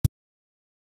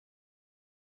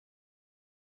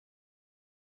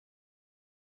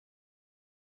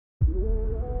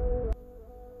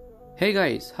Hey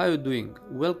guys, how you doing?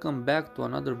 Welcome back to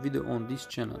another video on this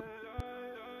channel.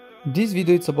 This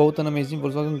video is about an amazing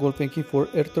Volkswagen Golf MK4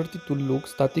 R32 look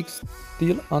static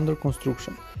still under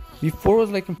construction. Before was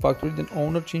like in factory, then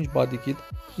owner changed body kit,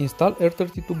 install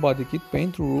R32 body kit,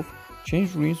 paint roof,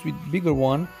 change rims with bigger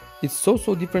one. It's so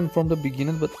different from the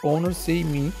beginning, but owner say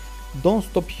me don't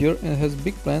stop here and has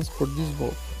big plans for this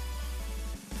Golf.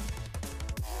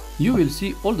 You will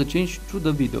see all the change through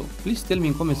the video. Please tell me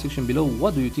in comment section below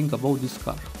what do you think about this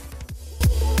car.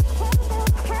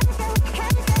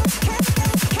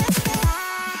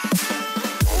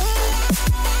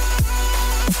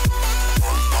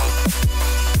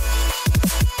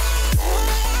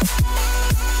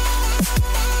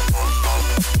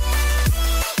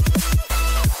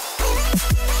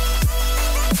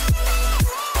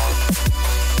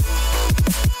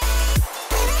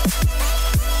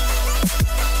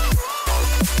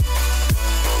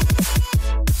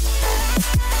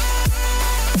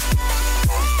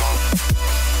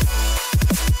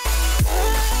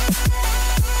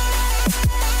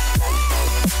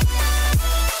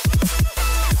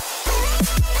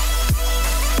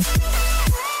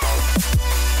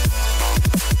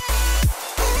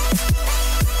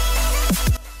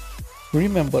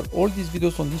 Remember, all these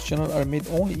videos on this channel are made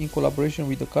only in collaboration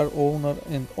with the car owner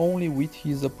and only with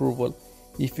his approval.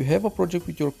 If you have a project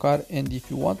with your car and if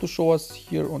you want to show us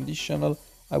here on this channel,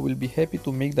 I will be happy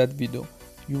to make that video.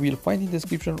 You will find in the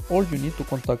description all you need to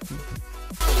contact me.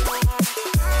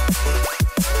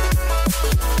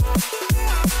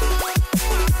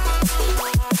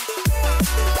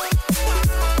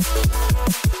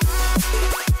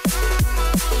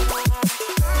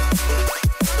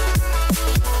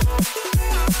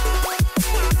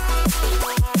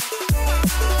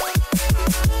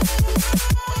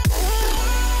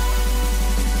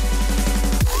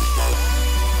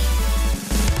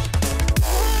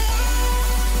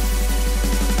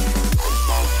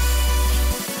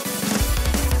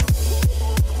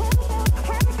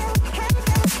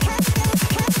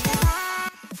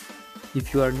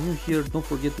 If you are new here, don't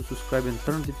forget to subscribe and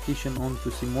turn notification on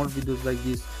to see more videos like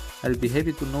this. I'll be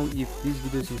happy to know if these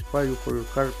videos inspire you for your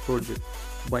car project.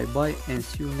 Bye bye and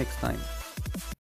see you next time.